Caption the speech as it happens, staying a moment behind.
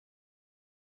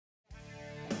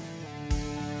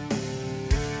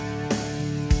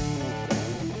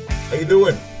you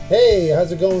doing? Hey,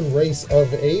 how's it going, Race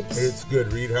of Apes? It's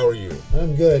good, Reed. How are you?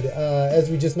 I'm good. As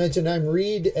we just mentioned, I'm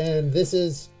Reed, and this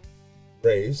is...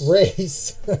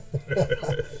 Race. I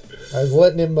was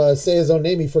letting him say his own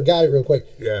name. He forgot it real quick.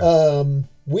 Yeah.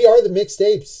 We are the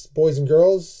MIXEDAPEZ, boys and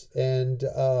girls, and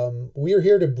we are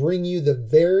here to bring you the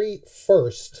very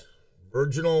first...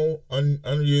 Virginal,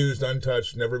 unused,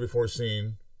 untouched, never before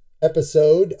seen...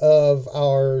 episode of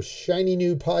our shiny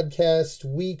new podcast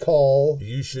we call...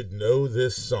 You Should Know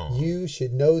This Song. You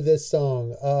Should Know This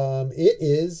Song. It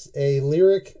is a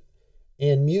lyric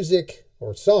and music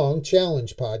or song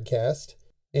challenge podcast.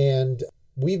 And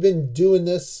we've been doing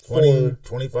this for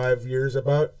 25 years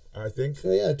about, I think.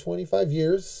 So yeah, 25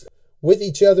 years with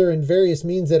each other in various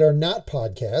means that are not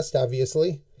podcast,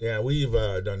 obviously. Yeah, we've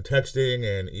done texting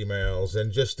and emails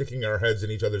and just sticking our heads in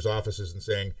each other's offices and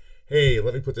saying, hey,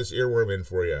 let me put this earworm in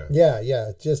for you.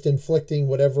 Yeah. Just inflicting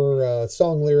whatever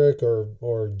song lyric or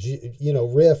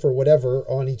riff or whatever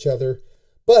on each other.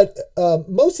 But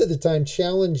most of the time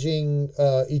challenging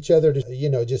each other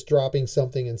to, just dropping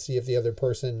something and see if the other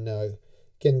person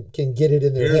can get it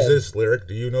in their head. Here's this lyric.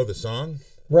 Do you know the song?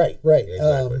 Right.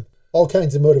 Exactly. All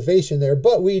kinds of motivation there.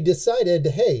 But we decided,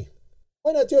 hey,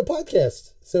 why not do a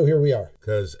podcast? So here we are.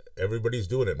 Because everybody's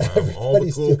doing it, Mom. All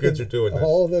the cool kids are doing this.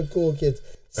 All the cool kids.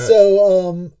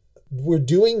 So we're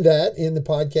doing that in the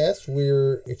podcast.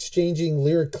 We're exchanging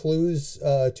lyric clues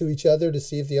to each other to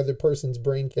see if the other person's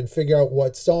brain can figure out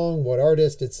what song, what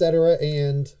artist, etc.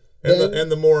 And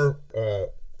the more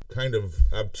kind of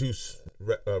obtuse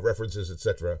references,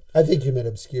 etc. I think you meant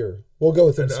obscure. We'll go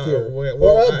with obscure.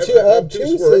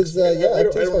 Obtuse is I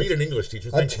don't need an English teacher.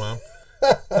 Thanks, Mom.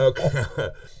 Okay.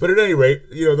 But at any rate,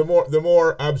 the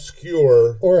more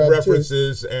obscure or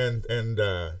references and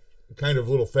kind of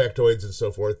little factoids and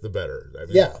so forth, the better. I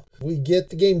mean, yeah, we get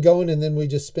the game going, and then we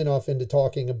just spin off into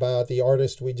talking about the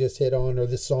artist we just hit on, or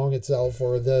the song itself,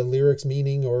 or the lyrics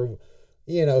meaning, or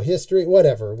history,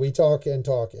 whatever. We talk and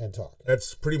talk and talk.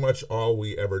 That's pretty much all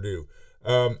we ever do.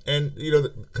 And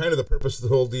kind of the purpose of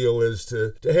the whole deal is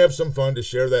to have some fun, to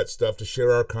share that stuff, to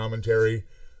share our commentary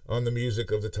on the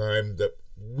music of the time that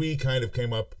we kind of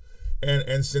came up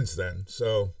and since then.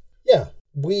 So yeah,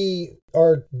 we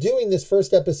are doing this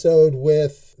first episode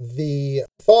with the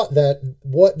thought that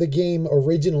what the game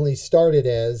originally started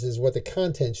as is what the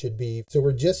content should be. So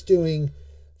we're just doing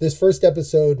this first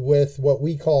episode with what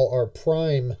we call our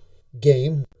prime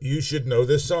game. You should know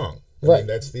this song. Right. I mean,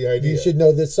 that's the idea. You should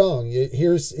know this song.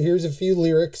 Here's a few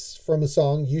lyrics from a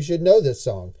song. You should know this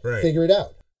song. Right. Figure it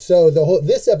out. So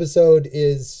this episode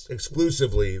is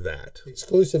exclusively that.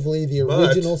 Exclusively the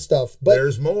original stuff. But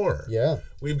there's more. Yeah.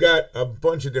 We've got a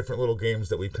bunch of different little games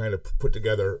that we've kind of put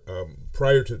together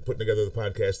prior to putting together the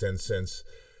podcast and since.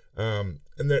 And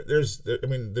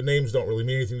the names don't really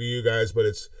mean anything to you guys, but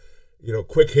it's,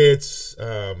 quick hits,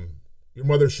 your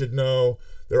mother should know.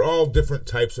 They're all different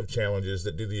types of challenges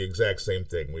that do the exact same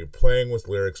thing. We're playing with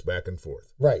lyrics back and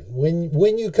forth. Right.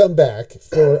 When you come back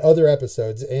for other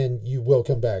episodes, and you will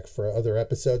come back for other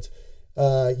episodes,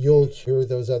 you'll hear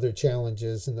those other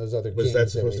challenges and those other games. Was that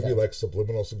supposed to be like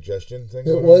subliminal suggestion thing?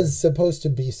 It was supposed to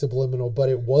be subliminal, but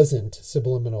it wasn't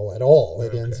subliminal at all.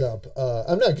 It ends up.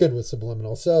 I'm not good with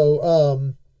subliminal,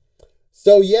 So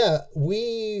yeah,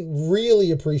 we really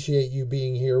appreciate you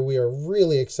being here. We are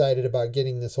really excited about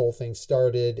getting this whole thing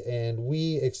started, and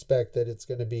we expect that it's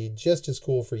going to be just as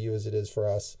cool for you as it is for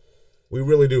us. We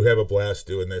really do have a blast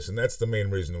doing this, and that's the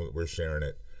main reason that we're sharing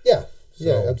it. Yeah,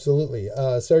 absolutely.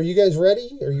 So are you guys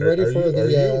ready? Are you ready for the... Are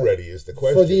you ready is the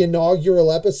question. For the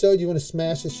inaugural episode? You want to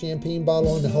smash a champagne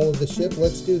bottle on the hull of the ship?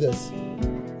 Let's do this.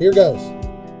 Here goes.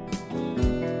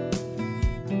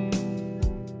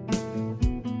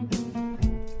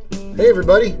 Hey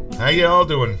everybody. How you all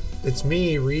doing? It's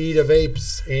me, Reed of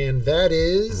Apes, and that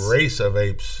is... Race of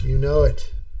Apes. You know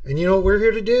it. And you know what we're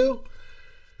here to do?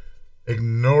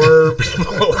 Ignore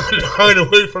people and hide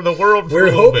away from the world for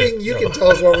We're hoping you can tell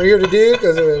us what we're here to do,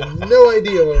 because we have no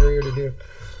idea what we're here to do.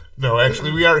 No,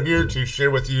 actually, we are here to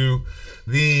share with you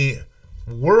the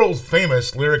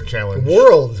world-famous lyric challenge.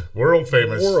 World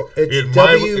famous. It's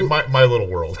in my little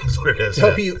world is what it is.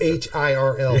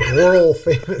 WHIRL. World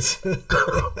famous.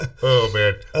 Oh,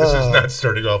 man. This is not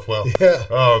starting off well.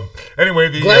 Yeah.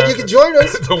 Anyway, glad you could join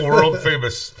us. The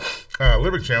world-famous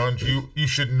lyric challenge. You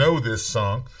should know this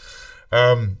song.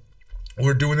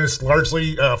 We're doing this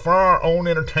largely for our own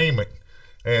entertainment.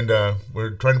 And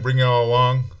we're trying to bring you all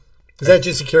along. Is that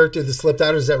just a character that slipped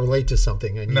out, or does that relate to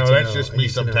something? No, that's just me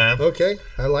sometimes. Okay,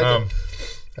 I like it.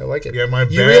 I like it. Yeah,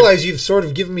 you realize you've sort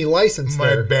of given me license my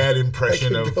there. bad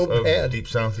impression of Deep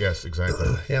South. Yes,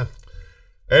 exactly. Yeah.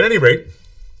 At any rate,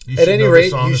 At any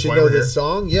rate, you should know this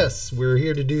song. Yes, we're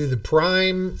here to do the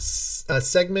prime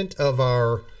segment of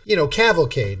our,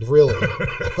 cavalcade, really.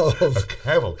 A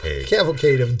cavalcade.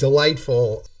 Cavalcade of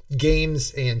delightful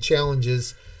games and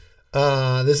challenges.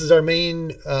 This is our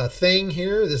main thing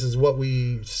here. This is what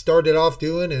we started off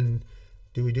doing, and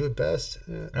do we do it best?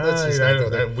 Let's just not go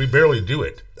there. We barely do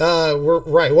it. We're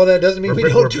right. Well, that doesn't mean we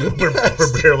don't do it best.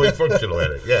 We're barely functional at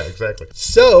it. Yeah, exactly.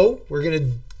 So we're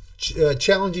going to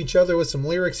challenge each other with some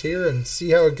lyrics here and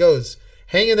see how it goes.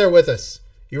 Hang in there with us.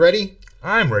 You ready?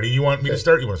 I'm ready. You want me to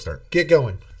start? You want to start? Get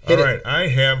going. All right. I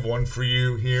have one for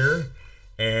you here,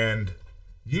 and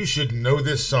you should know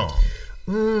this song.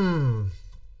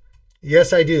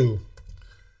 Yes, I do.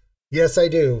 Yes, I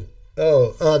do.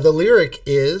 Oh, the lyric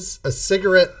is a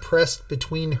cigarette pressed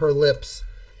between her lips.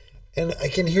 And I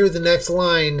can hear the next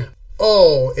line.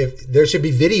 Oh, if there should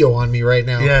be video on me right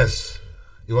now. Yes.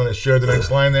 You want to share the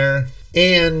next line there?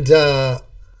 And the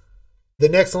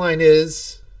next line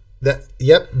is that,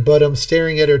 yep, but I'm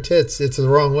staring at her tits. It's the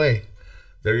wrong way.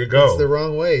 There you go. It's the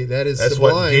wrong way. That's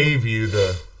Sublime. What gave you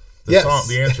the song,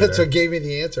 the answer. That's what gave me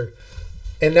the answer.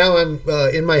 And now I'm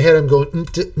in my head, I'm going,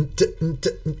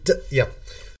 yeah.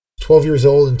 12 years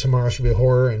old and tomorrow should be a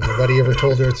horror, and nobody ever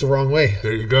told her it's the wrong way.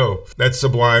 There you go. That's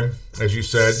Sublime, as you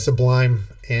said. Sublime.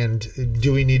 And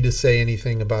do we need to say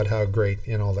anything about how great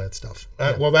and all that stuff?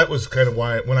 Yeah. Well, that was kind of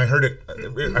why when I heard it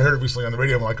recently on the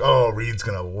radio. I'm like, oh, Reed's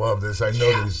gonna love this. I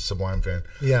know that he's a Sublime fan.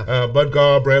 Yeah. Bud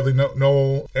Gaw, Bradley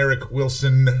Noel, Eric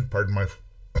Wilson. Pardon my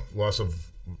loss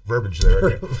of verbiage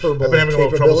there. I've been having a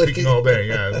little trouble speaking all day.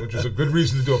 Yeah, which is a good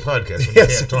reason to do a podcast when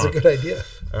yes, you can't talk. It's a good idea.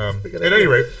 At any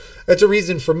rate, that's a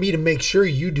reason for me to make sure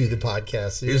you do the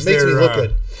podcast. It makes me look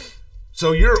good.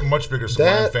 So you're a much bigger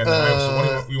Sublime fan than I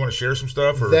am. So you want to share some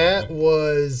stuff? Or that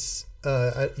was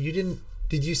you didn't?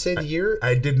 Did you say the year?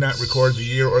 I did not record the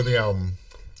year or the album.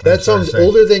 That song's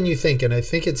older than you think, and I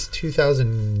think it's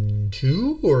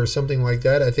 2002 or something like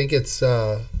that. I think it's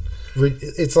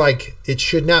like it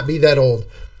should not be that old.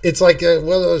 It's like one of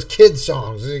those kids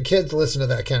songs. Kids listen to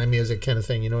that kind of music, kind of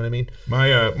thing. You know what I mean?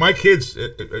 My kids.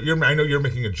 I know you're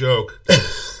making a joke,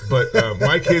 but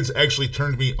my kids actually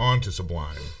turned me on to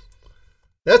Sublime.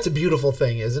 That's a beautiful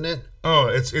thing, isn't it? Oh,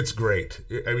 it's great.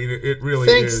 I mean, it really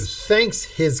is. Thanks,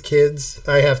 his kids.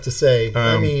 I have to say.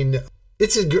 I mean,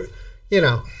 it's a get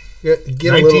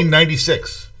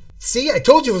 1996. See, I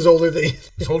told you it was older than you.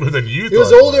 It's older than you. It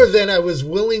was older than I was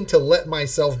willing to let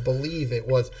myself believe it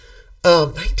was.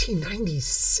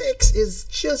 1996 is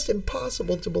just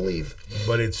impossible to believe.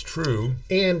 But it's true.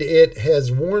 And it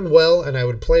has worn well, and I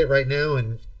would play it right now.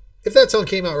 And if that song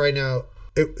came out right now,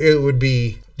 it would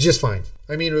be just fine.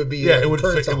 I mean, it would be it would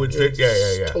fit. It would fit.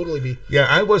 Yeah. Totally be. Yeah,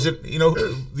 I wasn't.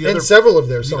 Several of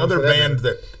their songs. The other band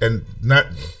that, and not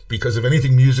because of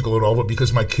anything musical at all, but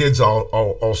because my kids all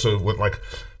also went like,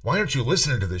 "Why aren't you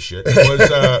listening to this shit?" It was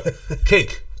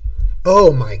Cake.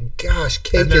 Oh my gosh,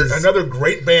 Cake and there's another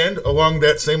great band along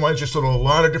that same line, just sort of a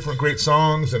lot of different great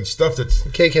songs and stuff.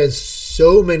 Cake has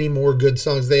so many more good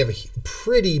songs. They have a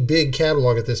pretty big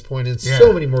catalog at this point, and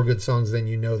so many more good songs than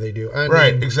they do. I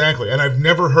mean, exactly. And I've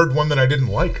never heard one that I didn't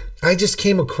like. I just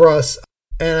came across,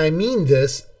 and I mean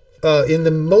this in the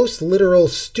most literal,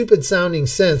 stupid-sounding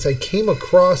sense, I came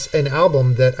across an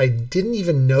album that I didn't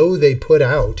even know they put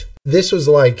out. This was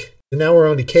like... Now we're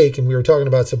on to Cake, and we were talking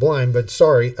about Sublime, but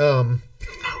sorry.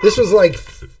 This was like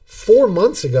 4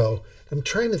 months ago. I'm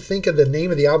trying to think of the name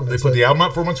of the album. They put the album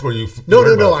out 4 months ago?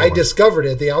 No. I discovered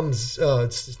it. The album's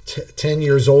 10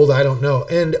 years old. I don't know.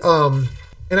 And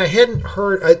I hadn't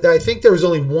heard... I think there was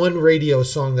only one radio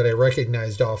song that I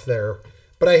recognized off there,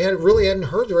 but I hadn't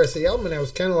heard the rest of the album, and I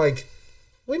was kind of like,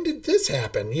 when did this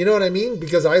happen? You know what I mean?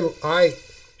 Because I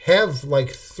have like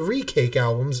 3 Cake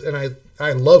albums, and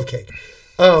I love Cake.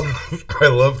 I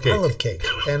love Cake. I love Cake.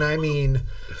 And I mean,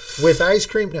 with ice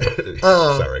cream...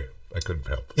 Sorry, I couldn't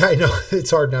help. I know, it's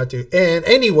hard not to. And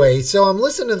anyway, so I'm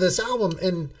listening to this album,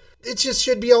 and it just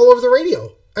should be all over the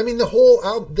radio. I mean, the whole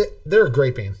album, they're a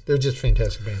great band. They're just a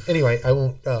fantastic band. Anyway, I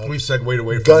won't... we segued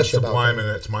away from Sublime, and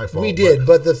that's my fault. We did,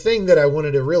 but the thing that I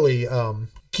wanted to really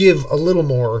give a little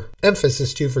more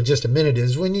emphasis to for just a minute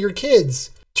is when your kids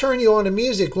turn you on to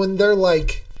music, when they're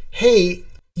like, hey...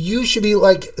 You should be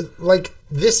like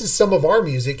this is some of our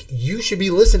music. You should be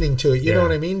listening to it. You know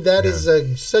what I mean? That is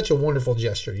such a wonderful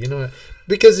gesture. You know,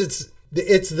 because it's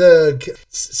the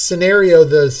scenario.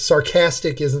 The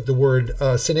sarcastic isn't the word.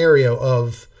 Scenario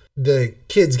of the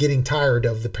kids getting tired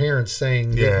of the parents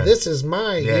saying, "This is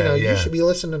my." You should be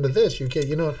listening to this. Your kid.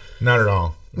 You know, not at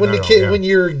all. When when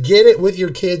you get it with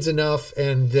your kids enough,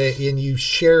 and you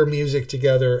share music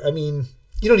together. I mean.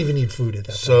 You don't even need food at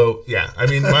that point. So, I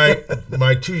mean,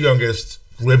 my 2 youngest,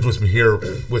 lived with me here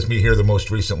the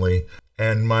most recently,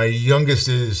 and my youngest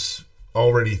is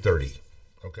already 30.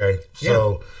 Okay,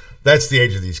 so that's the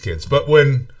age of these kids. But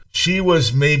when she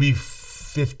was maybe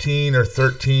 15 or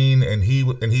 13, and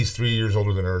he's 3 years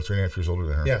older than her, 3.5 years older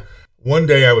than her. Yeah. One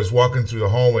day I was walking through the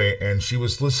hallway, and she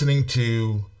was listening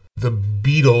to the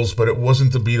Beatles, but it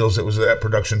wasn't the Beatles. It was that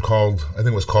production called, I think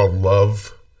it was called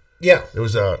Love. Yeah. It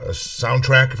was a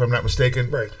soundtrack, if I'm not mistaken.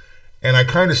 Right. And I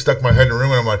kind of stuck my head in the room,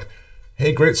 and I'm like,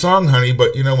 hey, great song, honey,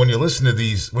 but when you listen to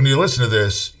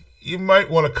this, you might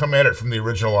want to come at it from the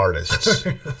original artists.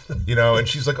 And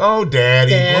she's like, oh,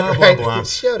 Daddy, blah, blah, blah.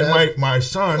 Shut and up. my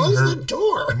son, Close the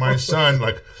door. My son,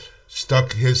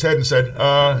 stuck his head and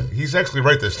said, he's actually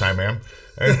right this time, ma'am.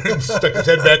 And stuck his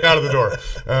head back out of the door.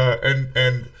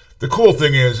 And the cool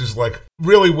thing is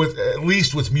really at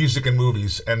least with music and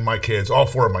movies and my kids, all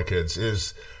 4 of my kids,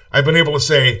 is I've been able to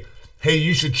say, hey,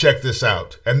 you should check this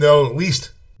out. And they'll at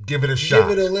least give it a shot.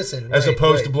 Give it a listen. As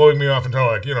opposed to blowing me off and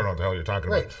telling you don't know what the hell you're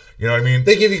talking about. You know what I mean?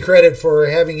 They give you credit for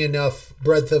having enough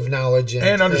breadth of knowledge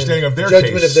and understanding of their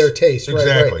judgment taste. of their taste.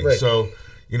 Exactly. Right. So,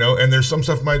 and there's some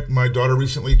stuff my daughter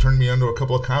recently turned me onto a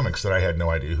couple of comics that I had no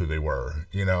idea who they were,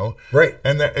 Right.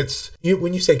 And that it's...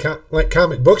 When you say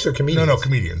comic books or comedians? No,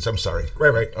 comedians. I'm sorry.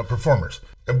 Right. Performers.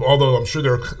 Although I'm sure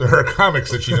there are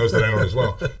comics that she knows that I know as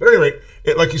well. But anyway,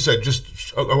 like you said,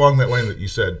 just along that line that you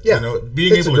said,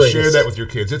 being able to share that with your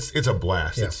kids, it's a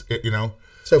blast. Yeah.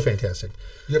 So fantastic.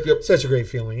 Yep. Such a great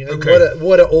feeling. And Okay.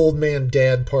 what an old man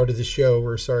dad part of the show.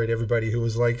 We're sorry to everybody who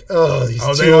was like, these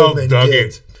two they all old men dug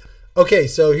kids. it. Okay,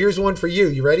 so here's one for you.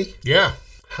 You ready? Yeah.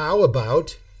 How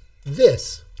about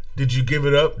this? Did you give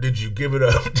it up? Did you give it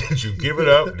up? Did you give it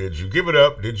up? Did you give it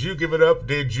up? Did you give it up?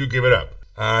 Did you give it up?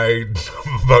 I'm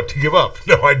about to give up.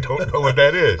 No, I don't know what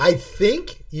that is. I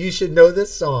think you should know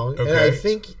this song. Okay.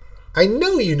 And I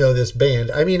know you know this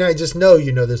band. I mean, I just know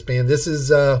you know this band. This is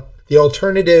the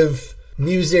alternative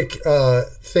music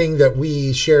thing that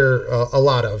we share a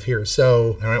lot of here.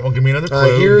 So, all right, well, give me another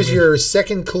clue. Here's your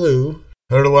second clue.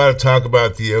 Heard a lot of talk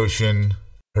about the ocean.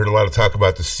 Heard a lot of talk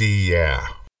about the sea. Yeah.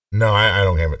 No, I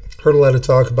don't have it. Heard a lot of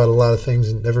talk about a lot of things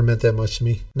and never meant that much to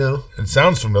me. No? It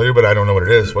sounds familiar, but I don't know what it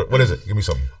is. What is it? Give me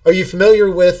something. Are you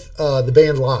familiar with the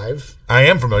band Live? I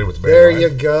am familiar with the band There Live. you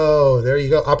go. There you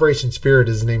go. Operation Spirit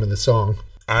is the name of the song.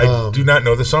 I do not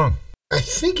know the song. I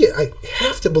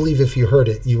have to believe if you heard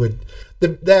it, you would.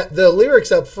 The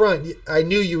lyrics up front, I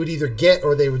knew you would either get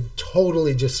or they would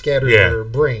totally just scatter your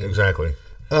brain. Exactly.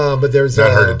 But there's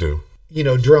not hard to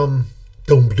do. Drum,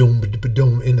 doom, doom,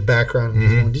 doom in the background.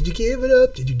 Going, did you give it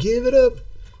up? Did you give it up?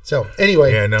 So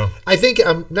anyway, I think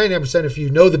 99% if you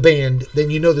know the band, then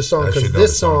you know the song because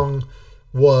this song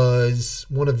was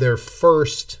one of their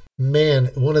first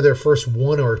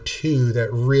one or two that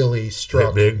really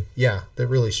struck. Big. Yeah, that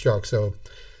really struck. So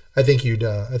I think you'd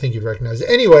recognize it.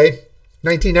 Anyway,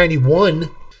 1991.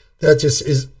 That just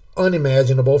is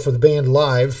unimaginable for the band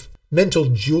Live. Mental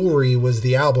Jewelry was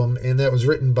the album, and that was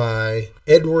written by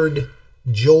Edward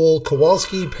Joel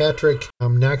Kowalski, Patrick,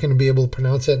 I'm not going to be able to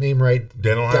pronounce that name right,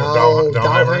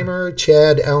 Dahlheimer,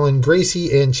 Chad Allen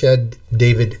Gracie, and Chad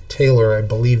David Taylor. I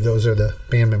believe those are the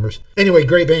band members. Anyway,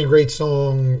 great band, great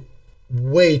song.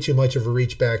 Way too much of a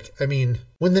reach back. I mean,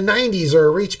 when the 90s are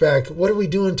a reach back, what are we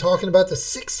doing talking about the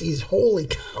 60s? Holy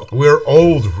cow. We're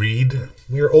old, Reed.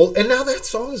 We're old. And now that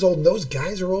song is old, and those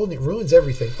guys are old, and it ruins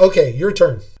everything. Okay, your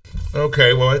turn.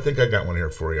 Okay, well, I think I got one here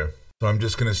for you. So I'm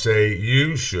just going to say,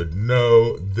 you should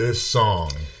know this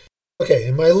song. Okay,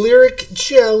 and my lyric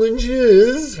challenge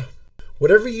is,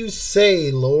 whatever you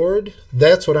say, Lord,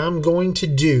 that's what I'm going to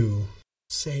do.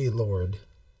 Say, Lord,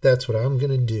 that's what I'm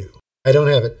going to do. I don't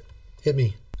have it. Hit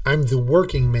me. I'm the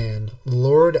working man.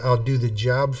 Lord, I'll do the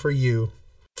job for you.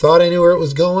 Thought I knew where it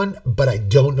was going, but I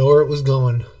don't know where it was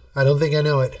going. I don't think I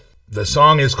know it. The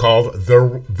song is called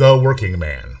The Working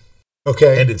Man.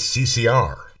 Okay. And it's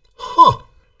CCR. Huh.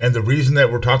 And the reason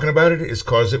that we're talking about it is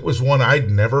because it was one I'd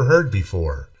never heard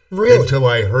before. Really? Until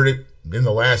I heard it in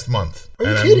the last month. Are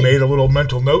you and kidding? I made a little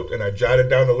mental note and I jotted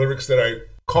down the lyrics that I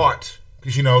caught.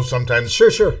 Because, sometimes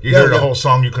Sure. you hear the whole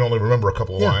song, you can only remember a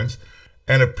couple of lines.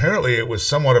 And apparently it was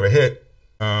somewhat of a hit.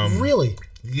 Really?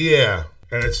 Yeah.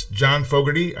 And it's John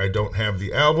Fogerty. I don't have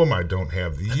the album. I don't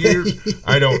have the year.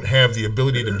 I don't have the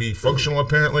ability to be functional,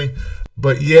 apparently.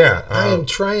 But yeah. I am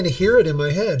trying to hear it in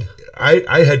my head.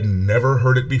 I had never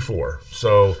heard it before.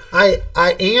 So I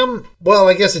am, well,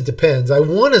 I guess it depends. I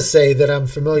want to say that I'm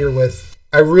familiar with,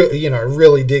 I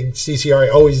really dig CCR. I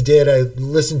always did. I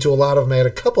listened to a lot of them. I had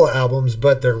a couple of albums,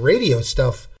 but their radio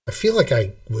stuff, I feel like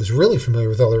I was really familiar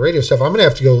with all the radio stuff. I'm going to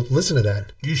have to go listen to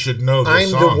that. You should know this I'm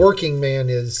song. the Working Man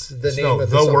is the name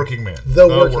of the song. The Working Man. The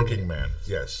Working Man.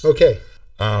 Yes. Okay.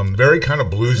 Very kind of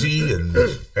bluesy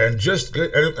and just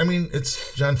good. I mean,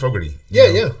 it's John Fogerty.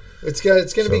 Yeah. It's going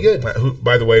to be good. Who,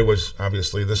 by the way, was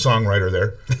obviously the songwriter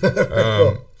there.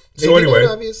 Well, So anyway,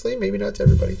 not obviously, maybe not to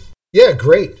everybody. Yeah,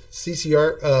 great.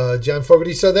 CCR, John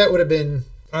Fogerty. So that would have been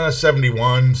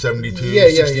 71, 72,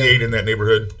 68 in that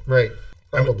neighborhood. Right.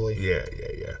 Probably. Yeah.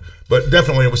 But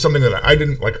definitely it was something that I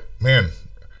didn't like, man.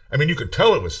 I mean, you could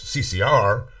tell it was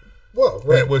CCR. Well,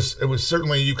 right. And it was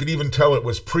certainly, you could even tell it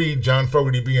was pre-John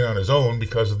Fogerty being on his own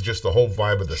because of just the whole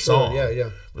vibe of the song. Yeah.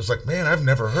 It was like, man, I've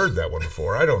never heard that one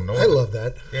before. I don't know. I love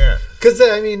that. Yeah. Because,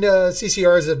 I mean,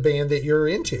 CCR is a band that you're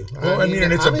into. Well, and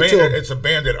it's a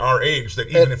band at our age that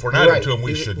even if we're not into them,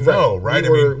 we should know, right?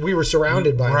 We were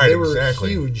surrounded by them. They were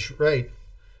huge, right?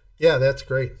 Yeah, that's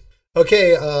great.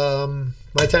 Okay,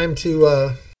 my time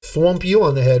to thwump you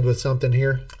on the head with something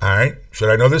here. All right. Should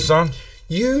I know this song?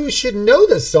 You should know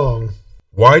this song.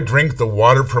 Why drink the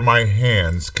water from my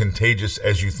hands, contagious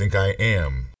as you think I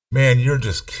am? Man, you're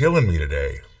just killing me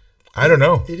today. I don't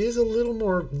know. It is a little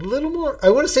more. I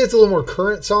want to say it's a little more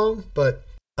current song, but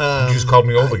you just called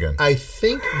me old again. I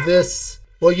think this.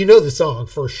 Well, you know the song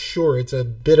for sure. It's a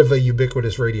bit of a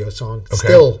ubiquitous radio song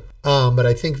still, but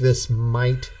I think this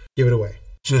might give it away.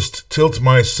 Just tilt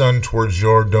my son towards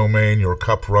your domain. Your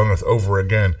cup runneth over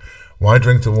again. Why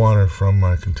drink the water from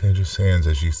my contagious hands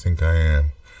as you think I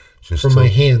am? Just from my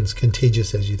hands,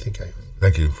 contagious as you think I am.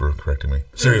 Thank you for correcting me.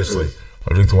 Seriously.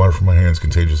 I drink the water from my hands,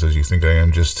 contagious as you think I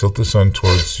am. Just tilt the sun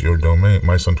towards your domain.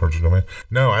 My son towards your domain.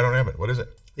 No, I don't have it. What is it?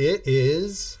 It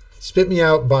is Spit Me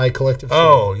Out by Collective Soul.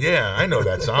 Oh, yeah. I know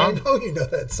that song. I know you know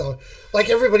that song. Like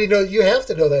everybody knows, you have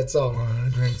to know that song. I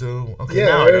drink the... Okay, yeah,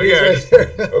 now I know. Yeah. Right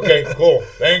there. Okay, cool.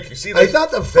 Thank you. See, I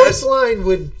thought the first line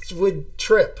would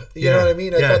trip. You know what I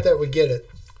mean? I thought that would get it.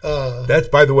 That's,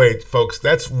 by the way, folks,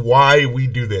 that's why we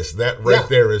do this. That right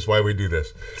there is why we do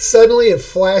this. Suddenly it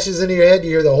flashes into your head.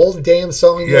 You hear the whole damn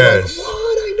song. And you're like, what?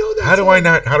 I know that How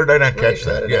did I not Right, catch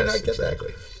that? How did I not get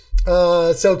exactly.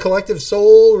 So Collective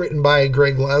Soul, written by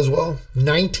Greg Laswell,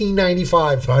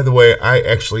 1995. By the way, I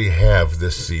actually have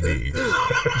this CD.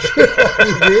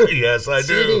 You do? Yes, I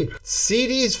do.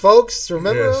 CDs, folks.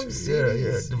 Remember them?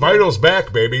 CDs. Yeah. Vital's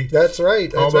back, baby. That's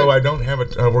right. Although I don't have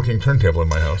a working turntable in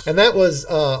my house. And that was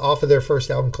off of their first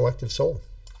album, Collective Soul.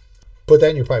 Put that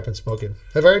in your pipe and smoke it.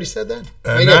 Have I already said that?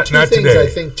 I got two things. Today. I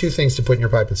think 2 things to put in your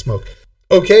pipe and smoke.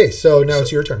 Okay, so now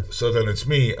it's your turn. So then it's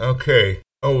me. Okay.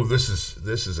 Oh, this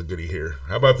is a goodie here.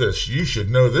 How about this? You should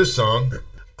know this song.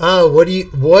 What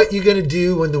you gonna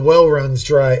do when the well runs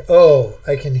dry? Oh,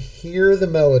 I can hear the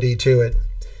melody to it.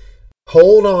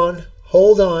 Hold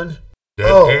on.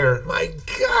 Dead air. My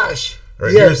gosh. All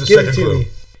right, here's the second clue. Me.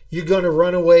 You're gonna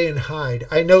run away and hide.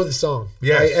 I know the song.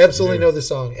 Yes, I absolutely know the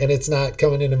song, and it's not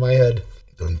coming into my head.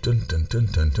 Dun dun dun dun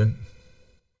dun dun.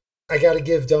 I gotta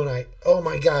give, don't I? Oh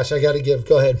my gosh, I gotta give.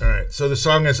 Go ahead. All right. So the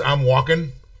song is "I'm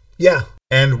Walking." Yeah.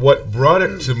 And what brought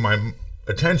it to my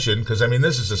attention, because I mean,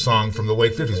 this is a song from the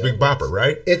late '50s, Big Bopper,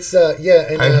 right? It's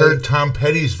And I heard Tom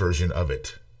Petty's version of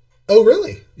it. Oh,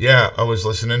 really? Yeah, I was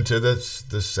listening to this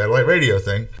satellite radio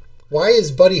thing. Why is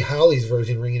Buddy Holly's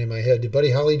version ringing in my head? Did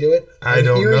Buddy Holly do it? I don't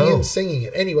know. I'm hearing him singing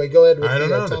it. Anyway, go ahead. I don't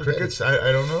know. The Crickets.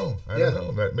 I don't know. I don't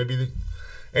know. That maybe.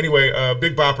 Anyway,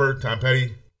 Big Bopper, Tom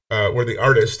Petty, were the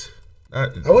artist. I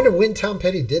wonder when Tom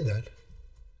Petty did that.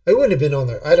 It wouldn't have been on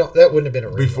there. That wouldn't have been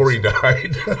a before he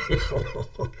died.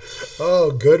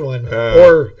 Oh, good one.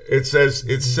 Or it says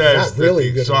really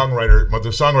that the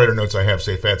songwriter notes I have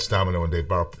say Fats Domino and Dave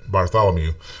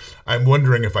Bartholomew. I'm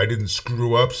wondering if I didn't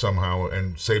screw up somehow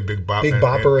and say Big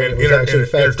Bopper and it was actually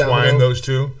Fats intertwine Domino. those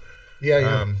two.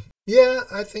 Yeah.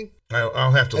 I think.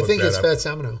 I'll have to. I look think that it's up. Fats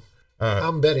Domino.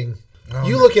 I'm betting.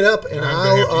 You look it up,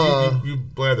 and you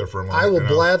blather for a moment. I will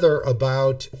blather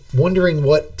about wondering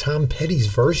what Tom Petty's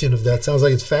version of that sounds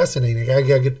like. It's fascinating.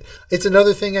 It's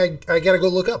another thing I got to go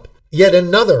look up. Yet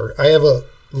another. I have a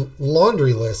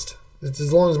laundry list. It's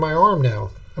as long as my arm now.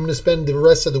 I'm going to spend the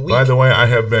rest of the week. By the way, I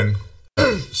have been.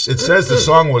 It says the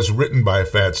song was written by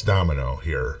Fats Domino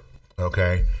here.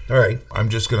 Okay. All right. I'm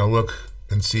just going to look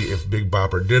and see if Big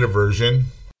Bopper did a version.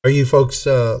 Are you folks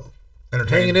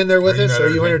hanging in there with us? Are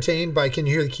you entertained? by? Can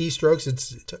you hear the keystrokes?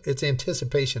 It's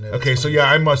anticipation. Okay, so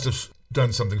I must have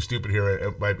done something stupid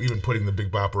here by even putting the Big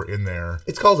Bopper in there.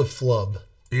 It's called a flub.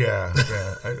 Yeah.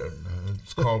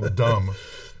 It's called dumb.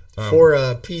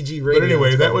 For PG radio. But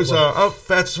anyway, that was a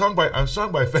song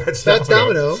by Fats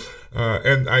Domino.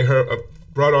 And I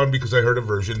brought on because I heard a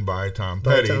version by Tom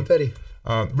Petty.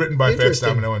 Written by Fats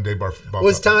Domino and Dave Bartholomew.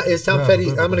 Is Tom Petty?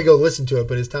 I'm going to go listen to it.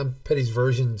 But is Tom Petty's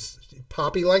versions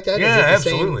poppy like that? Yeah, is it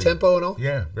the absolutely. same tempo and all?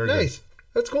 Yeah, very nice. Good.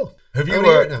 That's cool. Have I you? wanna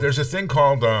hear it now. There's a thing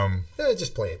called.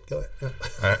 Just play it. Go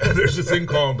ahead. There's a thing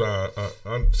called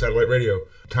on satellite radio.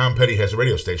 Tom Petty has a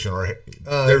radio station, or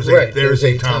there's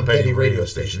a Tom Petty radio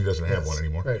station. He doesn't have one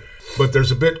anymore. Right. But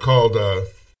there's a bit called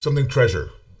something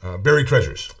Treasure, Buried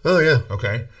Treasures. Oh yeah.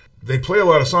 Okay. They play a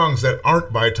lot of songs that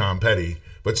aren't by Tom Petty,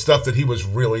 but stuff that he was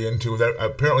really into. That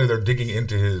apparently they're digging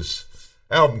into his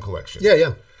album collection.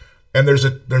 Yeah. And there's a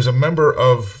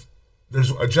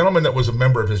gentleman that was a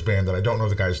member of his band that I don't know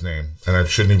the guy's name, and I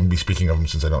shouldn't even be speaking of him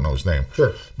since I don't know his name.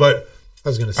 Sure. But I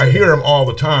was going to say I hear him all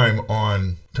the time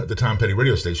on the Tom Petty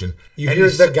radio station. You hear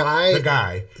the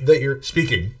guy that you're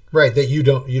speaking. Right, that you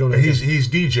don't know. He's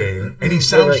DJing, and he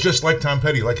sounds just like Tom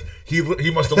Petty. Like he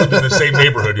must have lived in the same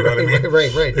neighborhood. You know what I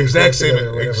mean? Right. Exact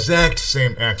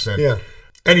same accent. Yeah.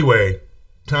 Anyway,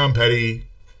 Tom Petty,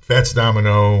 Fats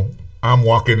Domino, I'm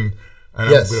walking, and I'm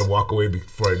going to walk away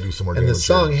before I do some more damage. And the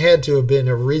song had to have been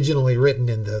originally written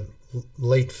in the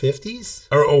late 50s?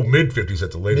 Or mid 50s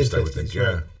at the latest, I would think. Yeah.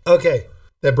 Right. Okay,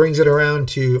 that brings it around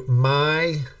to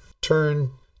my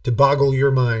turn to boggle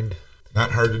your mind.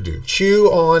 Not hard to do. Chew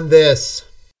on this.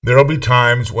 There'll be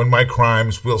times when my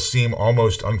crimes will seem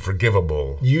almost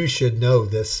unforgivable. You should know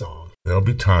this song. There'll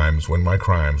be times when my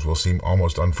crimes will seem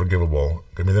almost unforgivable.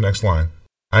 Give me the next line.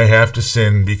 I have to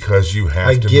sin because you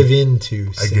have to... I give in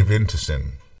to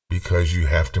sin because you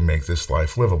have to make this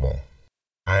life livable.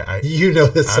 You know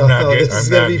this song. This is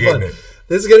going to be fun.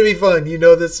 This is going to be fun. You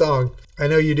know this song. I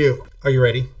know you do. Are you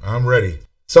ready? I'm ready.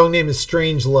 Song name is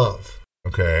Strange Love.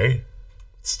 Okay.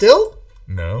 Still?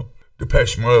 No.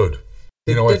 Depeche Mode.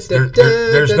 You know what?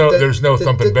 There's no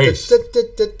thumping bass.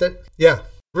 Yeah.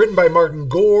 Written by Martin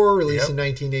Gore, released in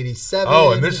 1987.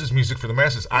 Oh, and this is music for the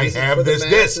masses. I have this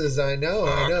disc. I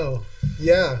know.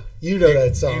 Yeah, you know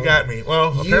that song. You got me.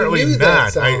 Well, apparently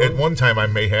not. At one time I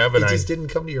may have, and it just didn't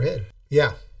come to your head.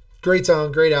 Yeah, great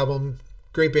song, great album,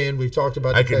 great band. We've talked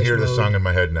about. I can hear the song in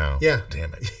my head now. Yeah,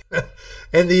 damn it.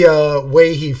 And the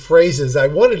way he phrases, I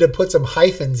wanted to put some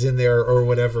hyphens in there or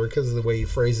whatever because of the way he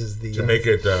phrases to make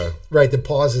it right, the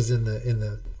pauses in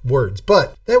the words.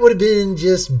 But that would have been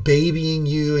just babying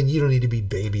you, and you don't need to be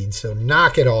babied, so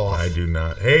knock it off. I do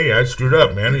not. Hey, I screwed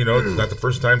up, man. You know, it's not the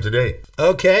first time today.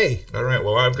 Okay. All right,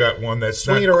 well, I've got one that's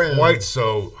not quite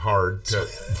so hard to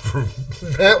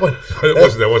that one.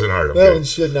 That wasn't hard. Okay. That one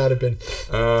should not have been.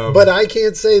 But I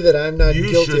can't say that I'm not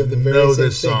guilty of the very same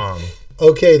thing. Song.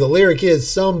 Okay, the lyric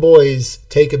is, some boys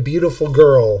take a beautiful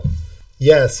girl.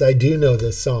 Yes, I do know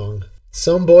this song.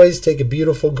 Some boys take a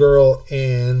beautiful girl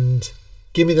and...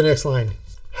 Give me the next line.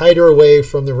 Hide her away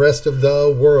from the rest of the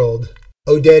world.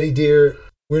 Oh, daddy dear,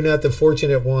 we're not the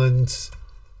fortunate ones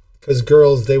because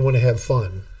girls, they want to have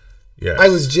fun. Yes. I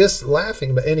was just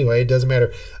laughing, but anyway, it doesn't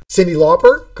matter. Cyndi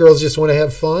Lauper, Girls Just Want to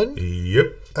Have Fun.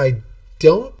 Yep. I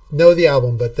don't know the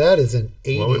album, but that is an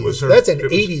 80s. That's an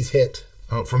 80s hit.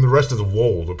 From the rest of the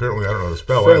world. Apparently, I don't know the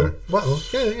spell either. Well,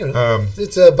 yeah, you know.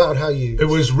 It's about how you It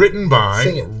was written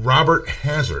by Robert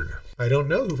Hazard. I don't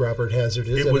know who Robert Hazard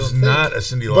is. It was not a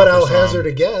Cyndi Lauper song. But I'll hazard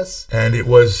a guess. And he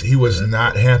was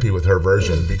not happy with her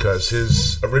version because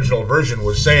his original version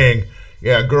was saying,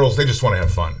 yeah, girls, they just want to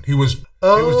have fun. He was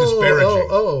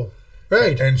disparaging.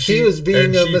 Right. And he was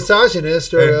being a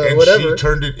misogynist or whatever. She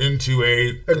turned it into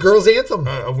a girl's anthem.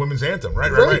 A women's anthem.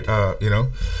 Right. You know.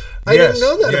 I didn't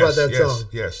know that about that song.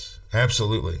 Yes,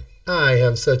 absolutely. I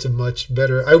have such a much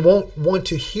better... I won't want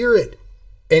to hear it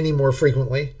any more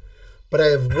frequently, but I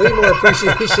have way more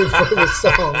appreciation for the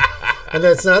song. And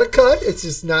that's not a cut. It's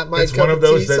just not my cup of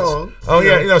tea song. Oh,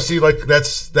 yeah. You know, see, like,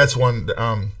 that's one...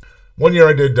 one year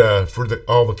I did, for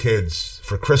all the kids,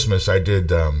 for Christmas, I did,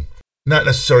 not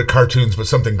necessarily cartoons, but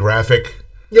something graphic.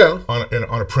 Yeah.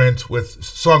 On a print with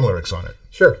song lyrics on it.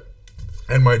 Sure.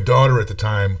 And my daughter at the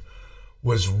time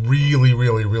was really,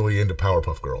 really, really into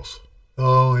Powerpuff Girls.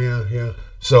 Oh, yeah.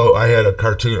 So I had a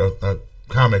cartoon, a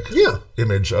comic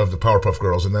image of the Powerpuff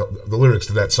Girls and the lyrics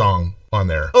to that song on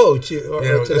there. Oh, to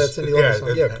that Cyndi Lauper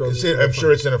song. Yeah, Girls. I'm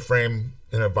sure it's in a frame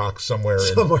in a box somewhere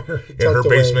in her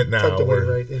basement now. Tucked away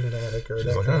right in an attic or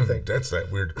that like, kind of thing. That's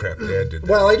that weird crap Dad did.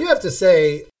 Well, I do have to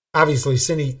say, obviously,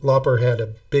 Cyndi Lauper had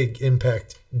a big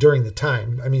impact during the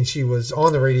time. I mean, she was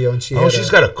on the radio and she's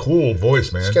got a cool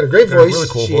voice, man. She's got a great voice. Really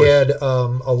cool she voice. had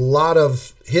a lot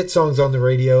of hit songs on the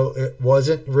radio. It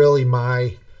wasn't really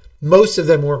most of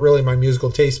them weren't really my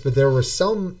musical taste, but there were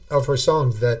some of her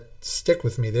songs that stick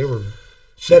with me. They were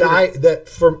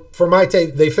for my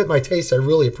taste, they fit my taste. I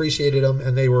really appreciated them,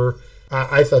 and they were.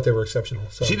 I thought they were exceptional.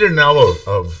 So. She did an album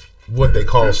of what they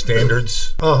call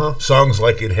standards songs,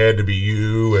 like It Had to Be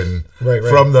You, and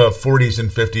from the 40s and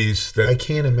 50s. I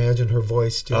can't imagine her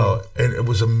voice doing. Oh, and it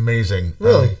was amazing.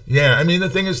 Really? Yeah, I mean, the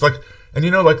thing is, like, And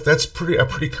like that's a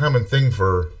pretty common thing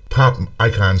for pop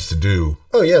icons to do.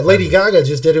 Oh yeah, Lady Gaga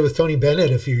just did it with Tony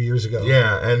Bennett a few years ago.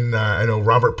 Yeah, and I know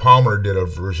Robert Palmer did a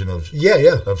version of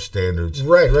of Standards.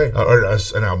 Right. Or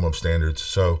an album of Standards.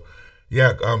 So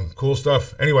yeah, cool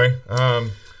stuff. Anyway,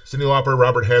 Cyndi Lauper,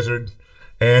 Robert Hazard,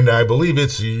 and I believe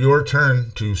it's your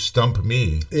turn to stump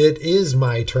me. It is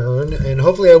my turn, and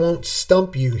hopefully I won't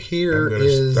stump you. Here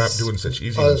is stop doing such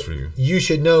easy ones for you. You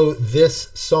should know this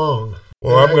song.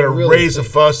 Well, I'm going to raise a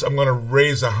fuss. I'm going to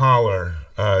raise a holler.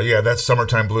 That's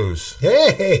Summertime Blues.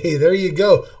 Hey, there you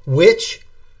go. Which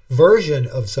version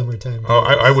of Summertime Blues?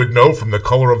 I would know from the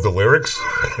color of the lyrics.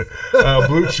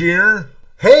 Blue Cheer.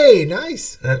 Hey,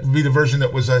 nice. That would be the version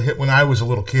that was a hit when I was a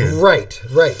little kid. Right.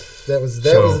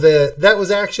 That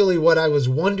was actually what I was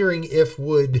wondering if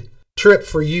would trip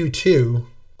for you too.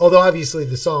 Although obviously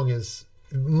the song is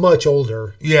much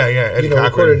older. Yeah, Eddie Cochran.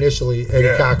 Recorded initially,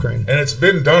 Eddie Cochran. And it's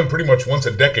been done pretty much once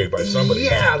a decade by somebody.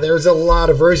 Yeah, there's a lot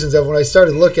of versions of it. When I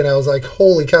started looking, I was like,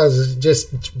 holy cow, there's just,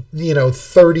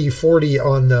 30, 40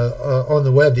 on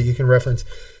the web that you can reference.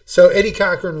 So Eddie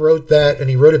Cochran wrote that, and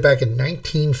he wrote it back in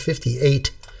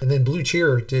 1958. And then Blue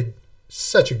Cheer did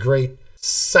such a great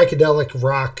psychedelic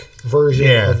rock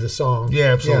version of the song.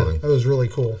 Yeah, absolutely. Yeah, that was really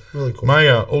cool. Really cool. My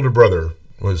older brother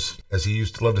was, as he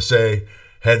used to love to say,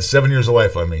 had 7 years of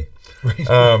life on me. Right.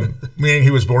 Meaning he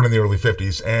was born in the early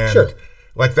 50s. And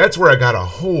that's where I got a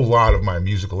whole lot of my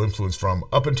musical influence from.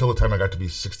 Up until the time I got to be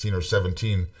 16 or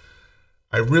 17,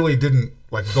 I really didn't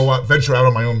venture out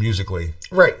on my own musically.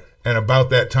 Right. And about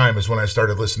that time is when I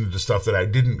started listening to stuff that I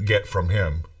didn't get from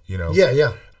him,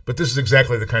 Yeah. But this is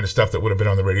exactly the kind of stuff that would have been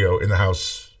on the radio in the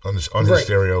house, on his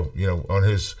stereo, on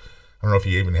his, I don't know if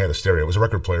he even had a stereo. It was a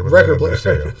record player. But record player.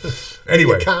 Stereo.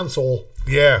 Anyway. A console.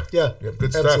 Yeah. Yeah.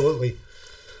 Good stuff. Absolutely.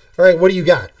 All right, what do you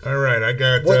got? All right, I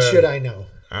got... What should I know?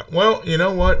 Well, you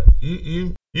know what?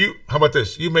 You. How about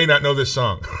this? You may not know this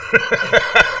song.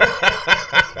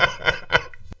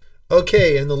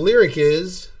 Okay, and the lyric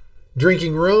is,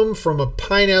 drinking rum from a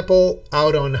pineapple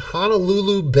out on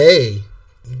Honolulu Bay.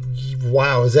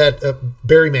 Wow, is that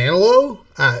Barry Manilow?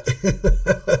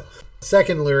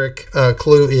 Second lyric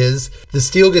clue is, the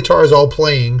steel guitar is all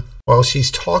playing while she's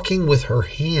talking with her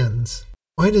hands.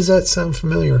 Why does that sound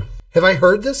familiar? Have I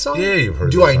heard this song? Yeah, you've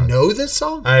heard this song. Do I know this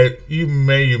song? You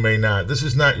may not. This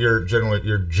is not your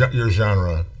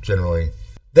genre, generally.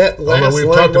 That last we've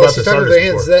line, talked about this talking with the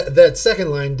artist hands, that second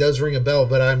line does ring a bell,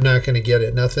 but I'm not going to get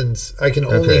it. I can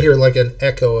only hear like an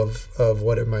echo of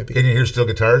what it might be. Can you hear steel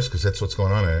guitars? Because that's what's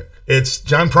going on in it. It's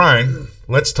John Prine,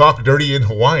 Let's Talk Dirty in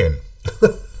Hawaiian.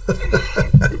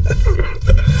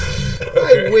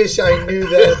 I wish I knew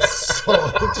that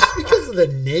song just because of the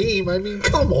name. I mean,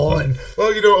 come on.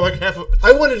 Well, half of...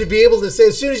 I wanted to be able to say,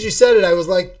 as soon as you said it, I was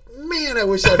like, man, I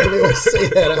wish I'd been able to say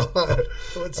that out loud.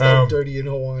 Let's talk dirty in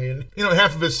Hawaiian.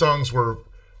 Half of his songs were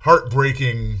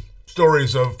heartbreaking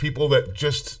stories of people that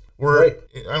just were, I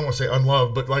don't want to say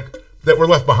unloved, but that were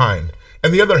left behind.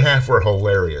 And the other half were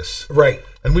hilarious. Right.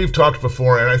 And we've talked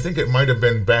before, and I think it might have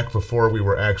been back before we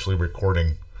were actually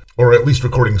recording, or at least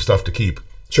recording stuff to keep.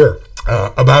 Sure.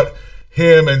 About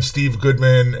him and Steve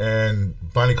Goodman and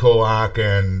Bonnie Kolak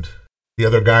and the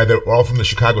other guy that were all from the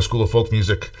Chicago School of Folk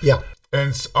Music. Yeah.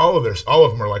 And all of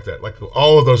them are like that. Like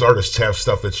all of those artists have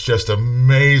stuff that's just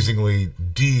amazingly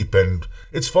deep, and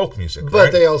it's folk music. But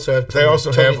right? they also have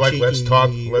let's talk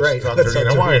dirty in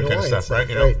Hawaiian kind of stuff, right?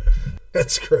 Right.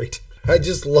 That's great. I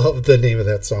just love the name of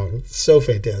that song. It's so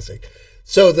fantastic.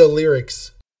 So the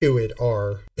lyrics to it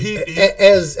are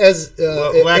as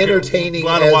entertaining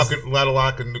as a lot of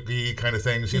lock and nookie kind of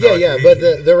things. But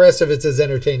the rest of it's as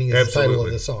entertaining as the title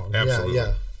of the song. Absolutely.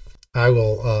 Yeah. I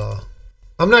will.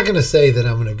 I'm not going to say that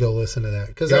I'm going to go listen to that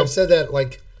because I've said that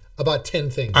about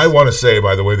 10 things. I want to say,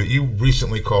 by the way, that you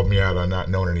recently called me out on not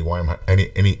knowing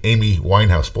any Amy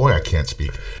Winehouse. Boy, I can't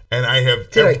speak. And I have.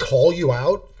 Did I call you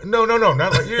out? No,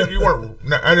 not like you weren't.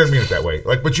 I didn't mean it that way.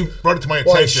 But you brought it to my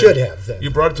attention. Well, I should have then. You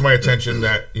brought it to my attention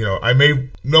that I may,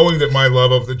 knowing that my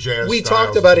love of the jazz. We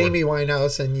talked about Amy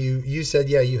Winehouse, and you said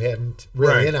you hadn't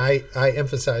really, and I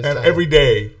emphasized. And every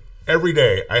day,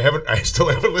 I still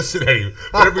haven't listened to you.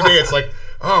 But every day it's like,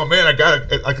 oh man, I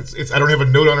don't have a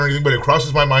note on or anything, but it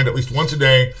crosses my mind at least once a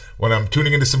day when I'm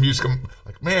tuning into some music. I'm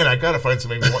like, man, I got to find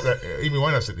some Amy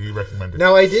Winehouse that you recommended.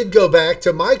 Now, I did go back,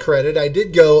 to my credit, I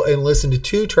did go and listen to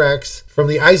 2 tracks from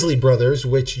the Isley Brothers,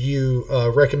 which you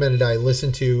recommended I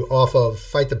listen to off of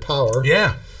Fight the Power.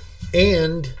 Yeah.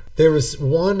 And there was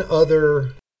one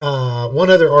other one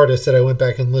other artist that I went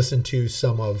back and listened to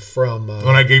some of from...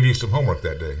 when I gave you some homework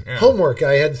that day. Yeah. Homework.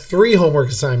 I had 3 homework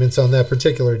assignments on that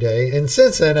particular day. And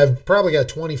since then, I've probably got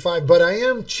 25, but I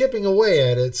am chipping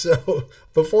away at it. So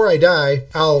before I die,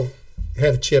 I'll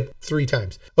have chipped 3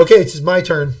 times. Okay, it's my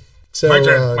turn. So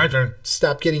My turn.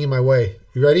 Stop getting in my way.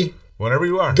 You ready? Whenever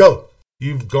you are. Go.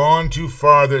 You've gone too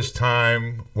far this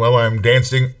time while I'm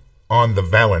dancing on the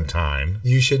Valentine.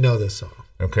 You should know this song.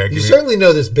 Okay. You certainly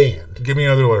know this band. Give me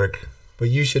another lyric. But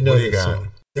you should know this song.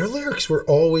 Their lyrics were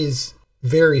always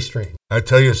very strange. I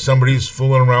tell you, somebody's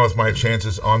fooling around with my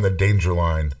chances on the danger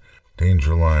line.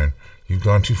 Danger line. You've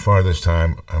gone too far this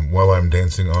time while I'm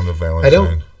dancing on the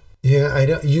Valentine. I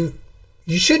don't.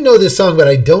 You should know this song, but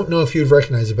I don't know if you'd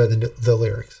recognize it by the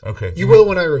lyrics. Okay. You will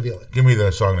when I reveal it. Give me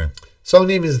the song name. Song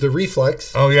name is The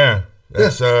Reflex. Oh, yeah.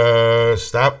 That's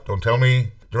Stop, Don't Tell Me,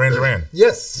 Duran Duran.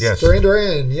 Yes. Duran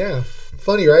Duran, yeah.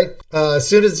 Funny, right? As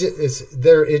soon as it's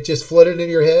there, it just flooded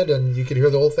into your head, and you could hear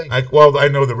the whole thing. I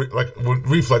know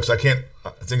Reflex. I can't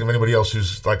think of anybody else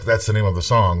who's like that's the name of the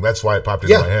song. That's why it popped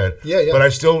into my head. Yeah. But I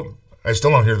still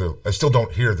don't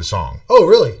hear the song. Oh,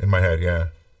 really? In my head, yeah.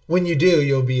 When you do,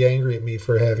 you'll be angry at me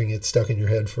for having it stuck in your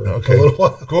head for a little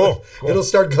while. Cool. It'll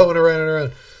start going around and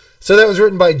around. So that was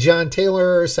written by John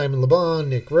Taylor, Simon Le Bon,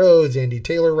 Nick Rhodes, Andy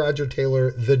Taylor, Roger Taylor,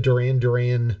 the Duran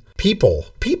Duran Peoples.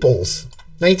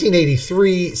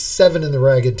 1983, Seven in the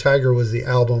Ragged Tiger was the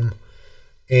album.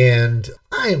 And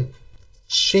I am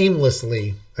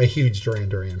shamelessly a huge Duran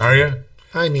Duran fan. Are you?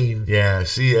 I mean... Yeah,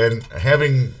 see, and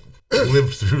having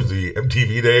lived through the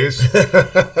MTV days,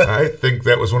 I think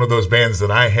that was one of those bands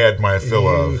that I had my fill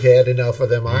of. You had enough of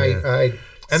them. Yeah.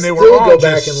 And they still were all go just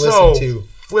back and so listen to.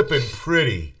 Flippin'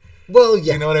 pretty. Well,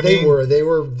 yeah, you know what I mean? They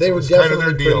were definitely kind of their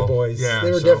pretty deal. boys. Yeah,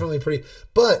 they were definitely pretty.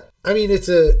 But I mean, it's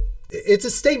a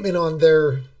statement on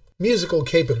their musical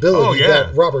capability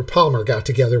that Robert Palmer got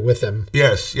together with them.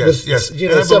 Yes. You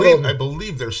know, I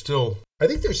believe they're still. I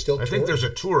think they're still. I think there's a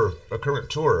current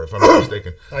tour, if I'm not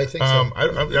mistaken. I think so.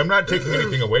 I'm not taking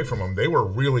anything away from them. They were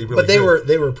really, really. But they good.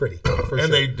 they were pretty,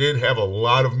 and they did have a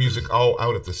lot of music all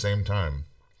out at the same time.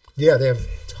 Yeah, they have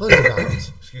tons of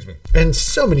albums. Excuse me. And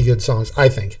so many good songs, I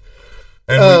think.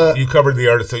 And you covered the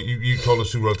artist that you told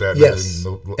us who wrote that. Yes,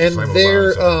 and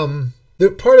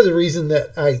they're part of the reason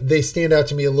that they stand out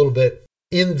to me a little bit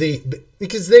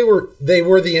because they were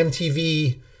the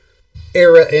MTV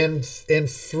era and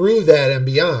through that and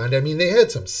beyond. I mean, they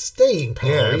had some staying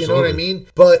power. Yeah, you know what I mean?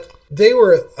 But they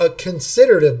were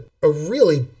considered a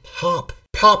really pop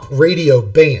radio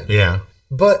band. Yeah,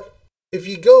 but. If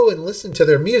you go and listen to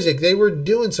their music, they were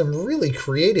doing some really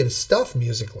creative stuff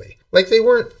musically. Like they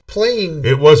weren't playing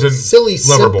it wasn't silly,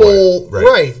 simple,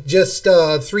 right? Just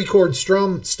 3-chord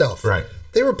strum stuff. Right.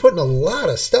 They were putting a lot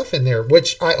of stuff in there,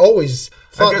 which I always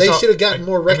thought they should have gotten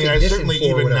more recognition for. I certainly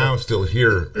even now still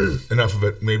hear enough of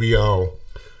it. Maybe I'll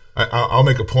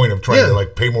make a point of trying to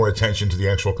pay more attention to the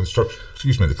actual construction.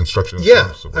 Excuse me, the construction. Of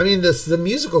songs. I mean the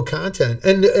musical content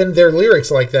and their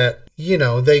lyrics like that. You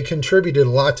know, they contributed a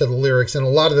lot to the lyrics, and a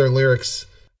lot of their lyrics,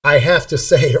 I have to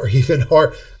say, are even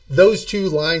hard. Those 2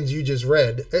 lines you just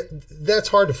read, that's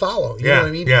hard to follow. You know what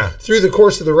I mean? Yeah. Through the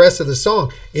course of the rest of the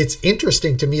song, it's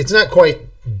interesting to me. It's not quite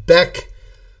Beck,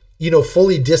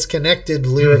 fully disconnected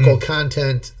lyrical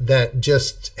content that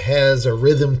just has a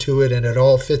rhythm to it and it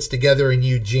all fits together and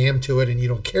you jam to it and you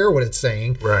don't care what it's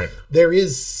saying. Right. There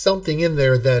is something in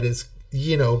there that is,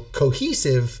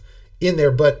 cohesive in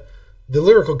there, but the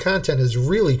lyrical content is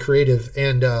really creative,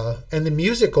 and the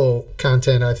musical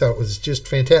content I thought was just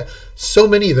fantastic. So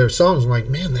many of their songs, I'm like,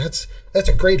 man, that's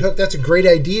a great hook. That's a great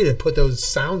idea to put those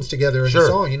sounds together in a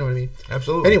song. You know what I mean?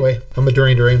 Absolutely. Anyway, I'm a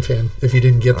Duran Duran fan. If you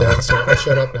didn't get that, so I'll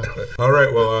shut up now. All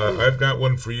right. Well, I've got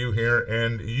one for you here,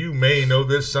 and you may know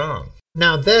this song.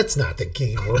 Now that's not the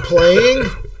game we're playing.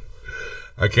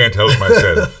 I can't help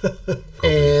myself.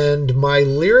 And my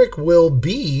lyric will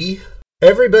be.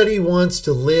 Everybody wants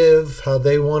to live how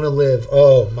they want to live.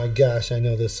 Oh, my gosh, I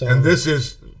know this song. And this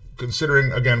is,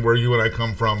 considering, again, where you and I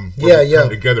come from, come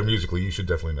together musically, you should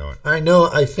definitely know it. I know.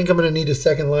 I think I'm going to need a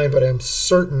second line, but I'm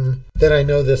certain that I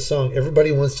know this song.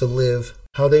 Everybody wants to live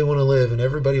how they want to live, and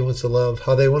everybody wants to love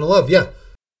how they want to love. Yeah.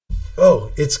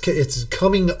 Oh, it's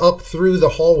coming up through the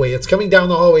hallway. It's coming down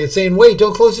the hallway. It's saying, wait,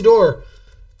 don't close the door.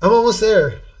 I'm almost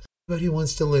there. Everybody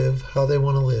wants to live how they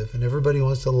want to live, and everybody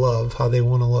wants to love how they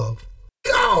want to love.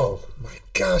 Oh my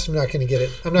gosh, I'm not going to get it.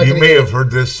 You may have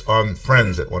heard this on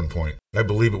Friends at one point. I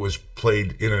believe it was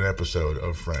played in an episode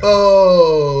of Friends.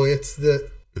 Oh,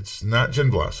 it's not Gin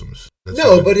Blossoms.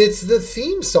 But it's the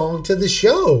theme song to the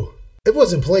show. It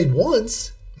wasn't played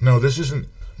once. No, this isn't.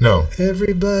 No.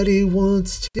 Everybody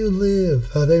wants to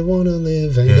live how they want to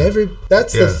live, and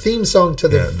that's the theme song to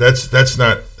the. Yeah, that's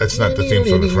not the theme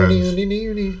song to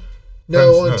Friends.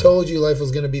 No one told you life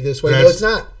was going to be this way. No, it's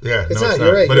not. Yeah, it's no, not. It's not.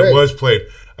 You're right. But it was played.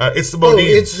 It's the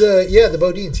Bodines. Oh, it's the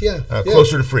Bodines. Yeah,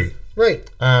 Closer to Free. Right.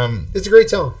 It's a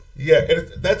great song. Yeah,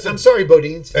 and I'm sorry,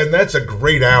 Bodines. And that's a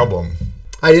great album.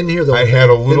 I didn't hear the whole I thing. had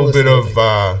a little bit of.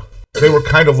 They were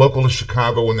kind of local to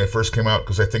Chicago when they first came out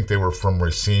because I think they were from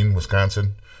Racine,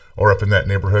 Wisconsin, or up in that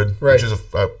neighborhood, right. Which is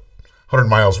 100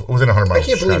 miles within 100 miles. I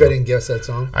can't believe I didn't guess that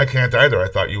song. I can't either. I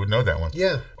thought you would know that one.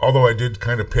 Yeah. Although I did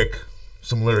kind of pick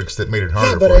some lyrics that made it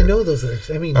harder. Yeah, but for I you. know those lyrics.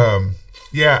 I mean, and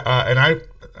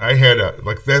I had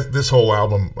like this whole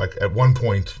album. Like at one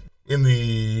point in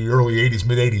the early '80s,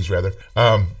 mid '80s rather,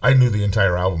 I knew the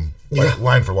entire album like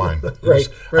line for line. Right.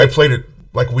 I played it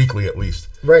like weekly at least.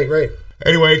 Right.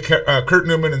 Anyway, Kurt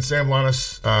Newman and Sam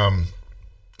Lannis.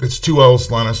 It's 2 L's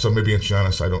Lannis, so maybe it's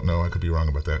Giannis. I don't know. I could be wrong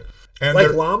about that. And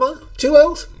like llama? 2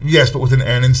 L's? Yes, but with an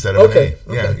N instead of an A.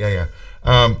 Okay.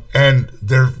 Yeah. And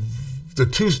they're the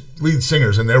two lead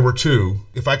singers, and there were two.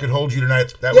 If I Could Hold You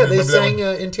Tonight. They sang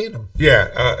in tandem. Yeah,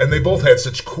 and they both had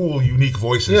such cool, unique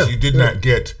voices. Yeah, you did not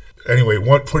get, anyway,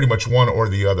 pretty much one or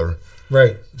the other.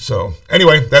 Right. So,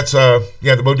 anyway, that's, the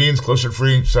Bodines, Closer to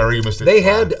Free. Sorry you missed it. They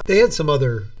had some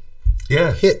other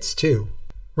hits, too.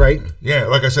 Right? Yeah,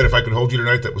 like I said, If I Could Hold You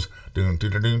Tonight, that was...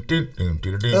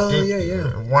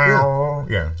 Wow.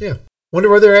 Yeah. Wonder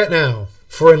where they're at now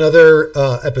for another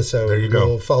episode. There you go.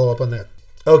 We'll follow up on that.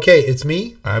 Okay, it's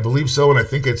me? I believe so, and I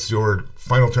think it's your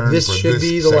final turn for this segment. This should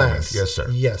be the last. Yes, sir.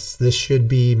 Yes, this should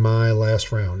be my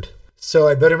last round. So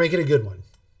I better make it a good one.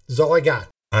 This is all I got.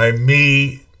 I'm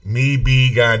me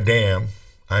be goddamn.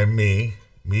 I'm me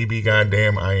be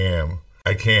goddamn, I am.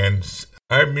 I can...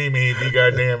 I'm me be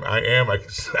goddamn, I am. I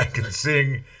can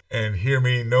sing and hear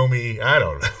me, know me. I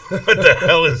don't know. What the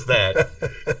hell is that?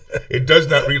 It does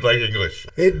not read like English.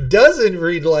 It doesn't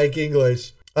read like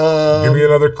English. Give me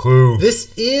another clue.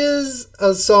 This is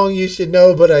a song you should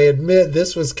know, but I admit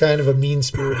this was kind of a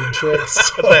mean-spirited trick.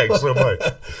 So. Thanks so much.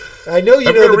 I know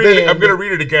you know the band. I'm going to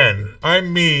read it again.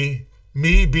 I'm me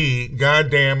be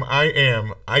goddamn, I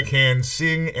am. I can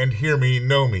sing and hear me,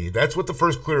 know me. That's what the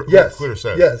first clear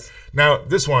says. Yes. Now,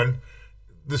 this one,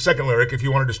 the second lyric, if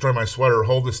you want to destroy my sweater,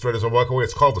 hold this thread as I walk away,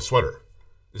 it's called The Sweater.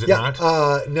 Is it not?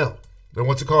 No. Then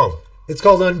what's it called? It's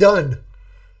called Undone.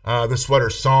 The Sweater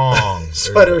Song.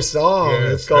 Sweater Song.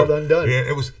 Yes. It's called Undone. Yeah,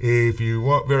 it was, if you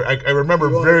want, I remember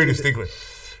very distinctly.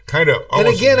 Kind of almost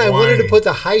And again, whiny. I wanted to put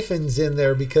the hyphens in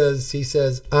there because he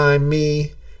says, I'm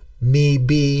me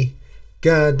be,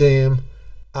 goddamn,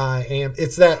 I am.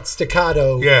 It's that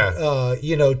staccato,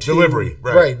 delivery,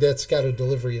 right? Right, that staccato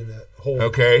delivery in that whole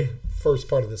first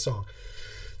part of the song.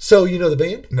 So you know the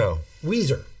band? No.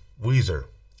 Weezer.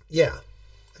 Yeah,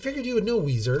 I figured you would know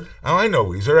Weezer. Oh, I know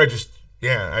Weezer.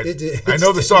 I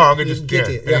know the song. I didn't get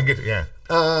it.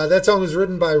 That song was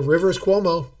written by Rivers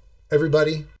Cuomo.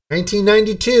 Everybody,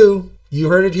 1992. You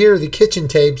heard it here. The Kitchen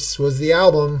Tapes was the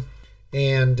album.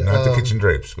 And not the Kitchen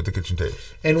Drapes, but the Kitchen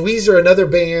Tapes. And Weezer, another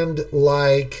band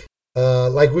like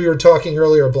we were talking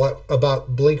earlier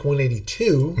about Blink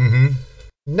 182. Mm-hmm.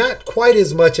 Not quite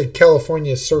as much a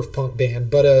California surf punk band,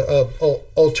 but a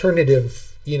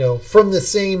alternative, from the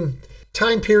same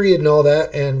time period and all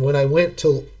that. And when I went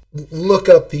to look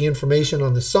up the information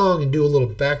on the song and do a little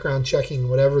background checking,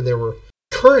 whatever, there were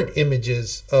current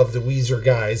images of the Weezer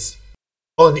guys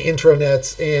on the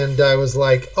intranets, and I was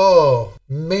like, oh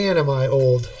man, am I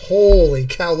old. Holy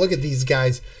cow, look at these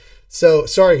guys. So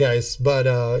sorry guys, but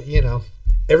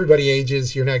everybody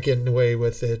ages. You're not getting away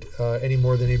with it any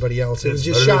more than anybody else. It was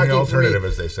just shocking alternative,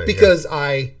 as they say, because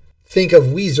I think of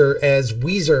Weezer as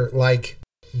Weezer, like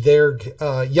they're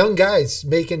young guys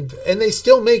making, and they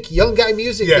still make young guy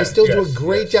music. They still do a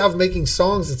great job of making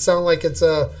songs that sound like it's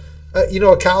a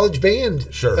college band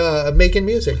making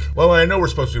music. Well, I know we're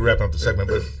supposed to be wrapping up the segment,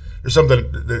 but there's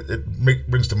something that it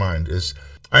brings to mind is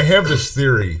I have this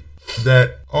theory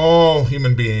that all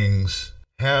human beings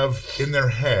have in their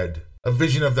head a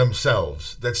vision of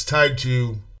themselves that's tied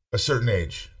to a certain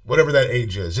age, whatever that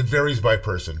age is. It varies by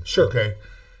person. Sure. Okay.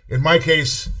 In my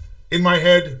case, in my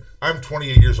head, I'm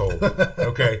 28 years old.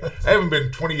 Okay. I haven't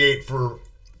been 28 for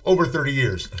over 30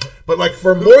 years, but like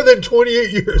for more than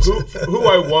 28 years, who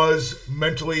I was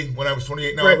mentally when I was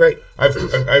 28. Now, right.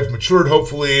 I've matured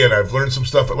hopefully, and I've learned some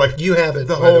stuff. But like you haven't,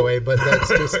 by the way, but that's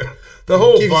just the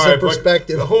whole give vibe, you some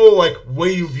perspective. The whole like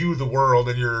way you view the world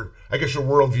and your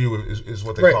worldview is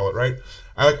what they call it, right?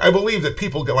 I believe that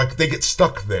people get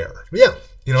stuck there. Yeah,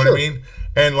 you know what I mean?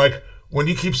 And like when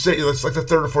you keep saying, it's like the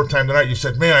third or fourth time tonight you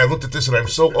said, "Man, I looked at this and I'm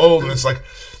so old," and it's like.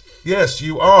 Yes,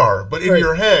 you are. But in Right.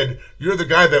 your head, you're the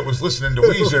guy that was listening to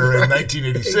Weezer Right. in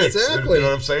 1986. Exactly. You know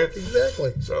what I'm saying?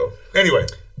 Exactly. So, anyway.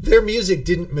 Their music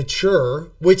didn't mature,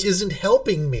 which isn't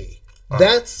helping me.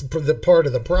 That's the part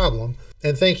of the problem.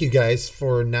 And thank you guys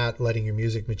for not letting your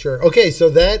music mature. Okay, so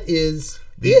that is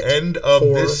The it end of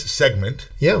for- this segment.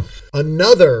 Yeah.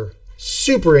 Another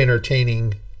super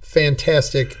entertaining,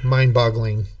 fantastic,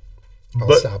 mind-boggling.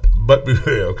 I'll stop. But,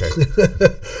 okay.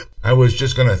 I was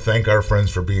just going to thank our friends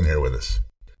for being here with us.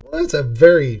 Well, that's a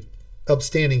very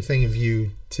upstanding thing of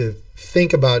you to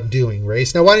think about doing,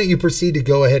 Race. Now, why don't you proceed to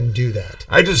go ahead and do that?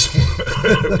 I just,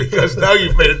 because now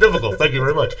you've made it difficult. Thank you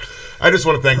very much. I just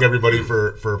want to thank everybody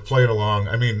for playing along.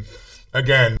 I mean,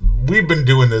 again, we've been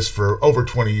doing this for over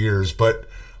 20 years, but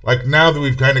like now that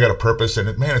we've kind of got a purpose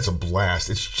and man, it's a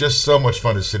blast. It's just so much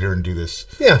fun to sit here and do this.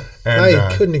 Yeah, And,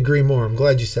 I couldn't agree more. I'm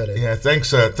glad you said it. Yeah, thanks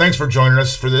for joining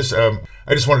us for this. I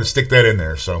just wanted to stick that in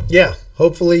there. So Yeah,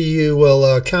 hopefully you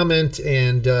will comment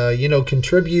and,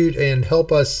 contribute and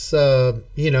help us,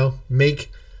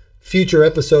 make future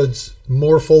episodes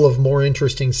more full of more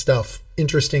interesting stuff.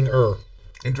 Interesting-er.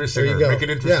 interesting. There you go. Make it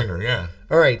interesting. Yeah.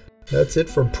 All right. That's it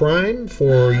for Prime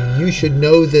for You Should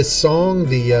Know This Song,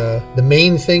 the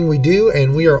main thing we do,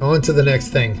 and we are on to the next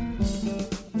thing.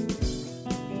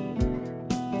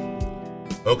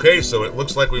 Okay, so it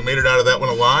looks like we made it out of that one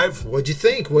alive. What'd you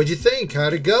think?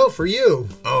 How'd it go for you?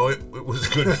 Oh, it was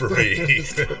good for me.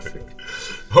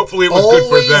 Hopefully it was Always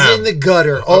good for them. in the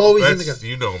gutter. Always in the gutter.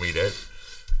 You know me, Dad.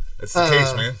 That's the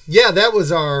case, man. Yeah, that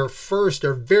was our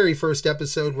very first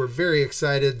episode. We're very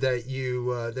excited that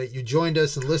you joined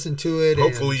us and listened to it.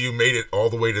 Hopefully you made it all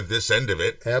the way to this end of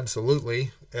it. Absolutely.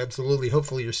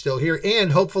 Hopefully you're still here,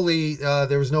 and hopefully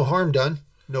there was no harm done,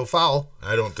 no foul.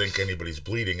 I don't think anybody's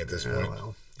bleeding at this point.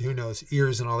 Well, who knows,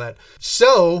 ears and all that.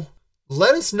 So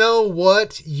let us know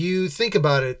what you think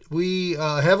about it. We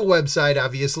have a website,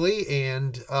 obviously,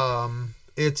 and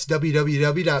it's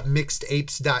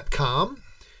www.mixedapes.com.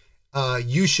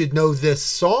 You should know this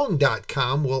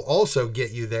song.com will also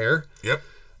get you there. Yep.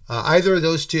 Either of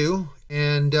those two.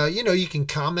 And, you can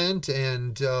comment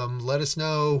and let us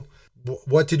know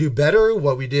what to do better,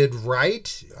 what we did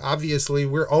right. Obviously,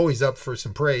 we're always up for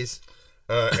some praise.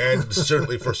 And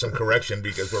certainly for some correction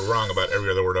because we're wrong about every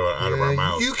other word out of our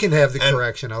mouth. You can have the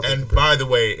correction. And by the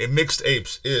way, Mixed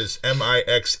Apes is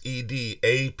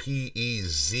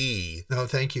MIXEDAPEZ. No,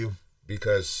 thank you.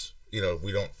 Because, we don't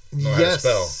know how to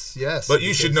spell. Yes. But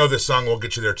you should know this song. We'll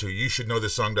get you there too. You should know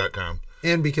this song.com.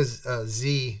 And because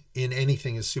Z in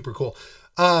anything is super cool.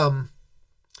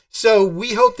 So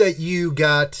we hope that you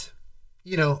got,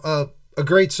 a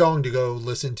great song to go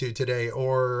listen to today,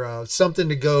 or something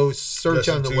to go search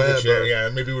on the web. Yeah,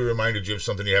 maybe we reminded you of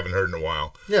something you haven't heard in a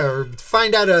while. Yeah, or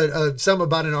find out something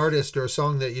about an artist or a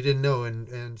song that you didn't know,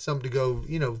 and something to go,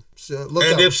 look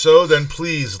up. And if so, then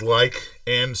please like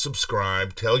and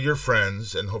subscribe. Tell your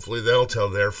friends, and hopefully they'll tell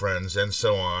their friends, and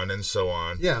so on and so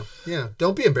on. Yeah.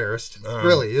 Don't be embarrassed.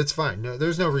 Really, it's fine. No,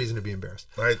 there's no reason to be embarrassed.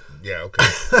 Right? Yeah. Okay.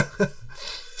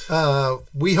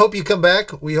 We hope you come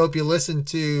back. We hope you listen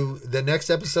to the next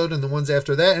episode and the ones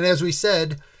after that. And as we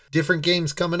said, different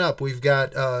games coming up. We've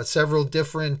got several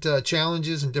different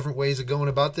challenges and different ways of going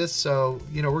about this. So,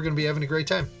 we're going to be having a great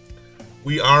time.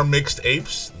 We are Mixed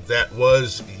Apes. That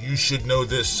was You Should Know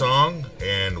This Song,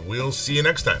 and we'll see you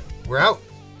next time. We're out.